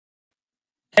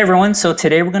Hey everyone, so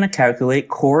today we're going to calculate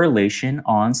correlation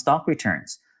on stock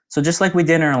returns. So just like we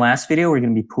did in our last video, we're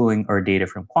going to be pulling our data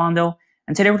from Quando,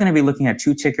 and today we're going to be looking at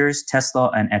two tickers, Tesla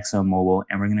and Exxonmobil,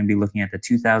 and we're going to be looking at the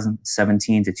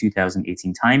 2017 to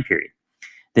 2018 time period.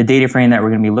 The data frame that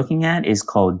we're going to be looking at is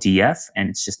called DF, and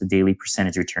it's just the daily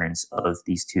percentage returns of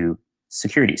these two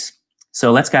securities.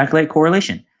 So let's calculate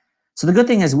correlation. So the good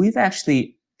thing is we've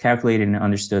actually calculated and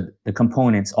understood the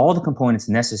components, all the components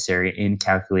necessary in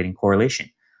calculating correlation.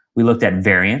 We looked at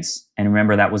variance, and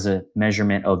remember that was a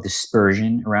measurement of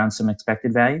dispersion around some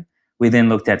expected value. We then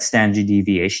looked at standard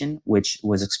deviation, which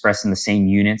was expressed in the same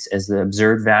units as the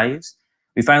observed values.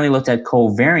 We finally looked at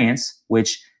covariance,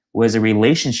 which was a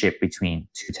relationship between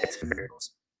two types of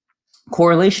variables.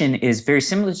 Correlation is very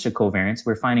similar to covariance.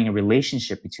 We're finding a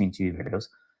relationship between two variables.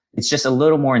 It's just a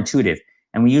little more intuitive,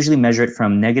 and we usually measure it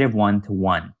from -1 to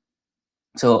 1.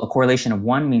 So a correlation of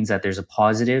 1 means that there's a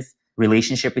positive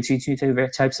relationship between two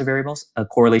types of variables. A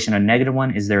correlation of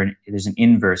 -1 is there's an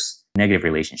inverse negative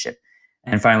relationship.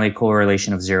 And finally, a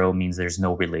correlation of 0 means there's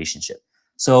no relationship.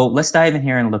 So let's dive in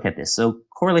here and look at this. So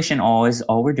correlation all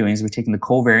we're doing is we're taking the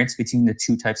covariance between the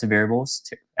two types of variables,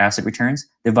 asset returns,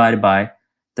 divided by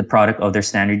the product of their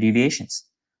standard deviations.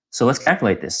 So let's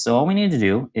calculate this. So all we need to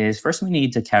do is first we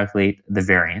need to calculate the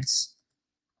variance.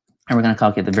 And we're going to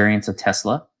calculate the variance of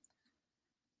Tesla.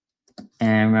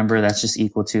 And remember, that's just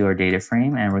equal to our data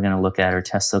frame. And we're going to look at our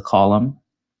Tesla column.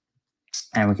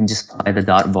 And we can just apply the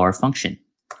 .var function.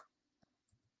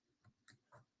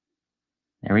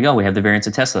 There we go. We have the variance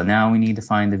of Tesla. Now we need to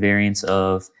find the variance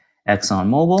of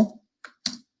Exxonmobil.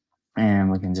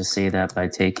 And we can just say that by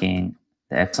taking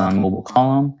the Exxonmobil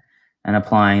column and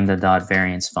applying the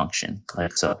 .variance function,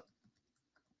 like so.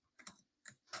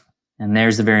 And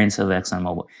there's the variance of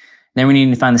Exxonmobil. Then we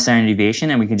need to find the standard deviation,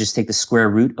 and we can just take the square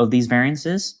root of these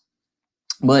variances.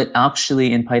 But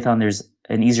actually in Python, there's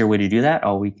an easier way to do that.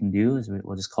 All we can do is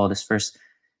we'll just call this first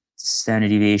standard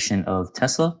deviation of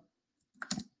Tesla.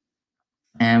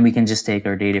 And we can just take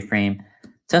our data frame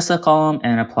Tesla column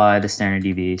and apply the standard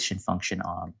deviation function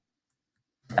on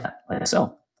that, like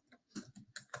so.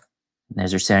 And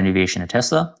there's our standard deviation of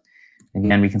Tesla.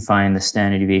 Again, we can find the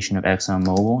standard deviation of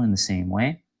ExxonMobil in the same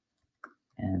way.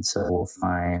 And so we'll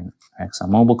find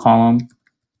ExxonMobil column.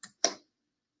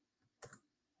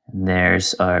 And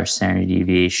there's our standard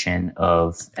deviation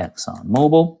of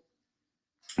ExxonMobil.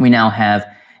 We now have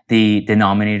the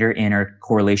denominator in our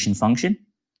correlation function.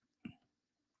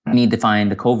 We need to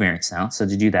find the covariance now. So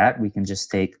to do that, we can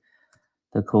just take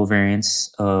the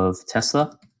covariance of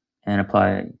Tesla and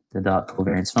apply the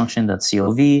 .covariance function,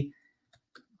 .cov,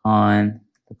 on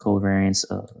the covariance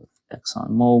of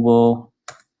ExxonMobil.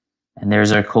 And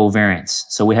there's our covariance.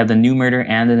 So we have the numerator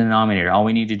and the denominator. All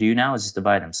we need to do now is just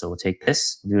divide them. So we'll take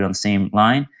this, do it on the same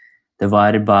line,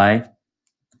 divided by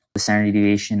the standard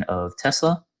deviation of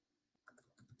Tesla,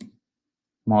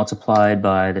 multiplied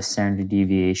by the standard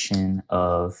deviation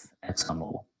of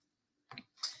Exxonmobil.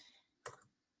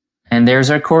 And there's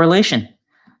our correlation.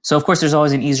 So of course, there's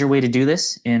always an easier way to do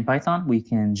this in Python. We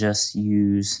can just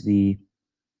use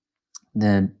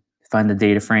find the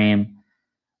data frame,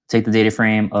 take the data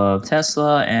frame of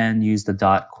Tesla and use the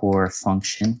 .core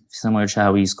function, similar to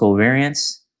how we use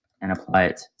covariance, and apply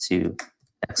it to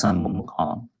Exxonmobil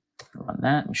column. Run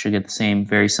that, we should get the same,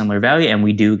 very similar value, and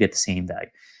we do get the same value.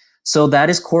 So that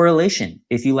is correlation.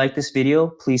 If you like this video,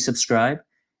 please subscribe.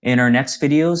 In our next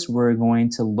videos, we're going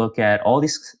to look at all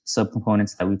these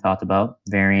subcomponents that we talked about,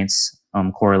 variance,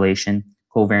 correlation,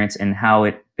 covariance, and how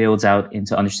it builds out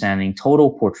into understanding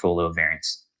total portfolio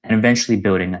variance and eventually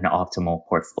building an optimal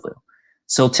portfolio.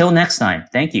 So till next time,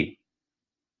 thank you.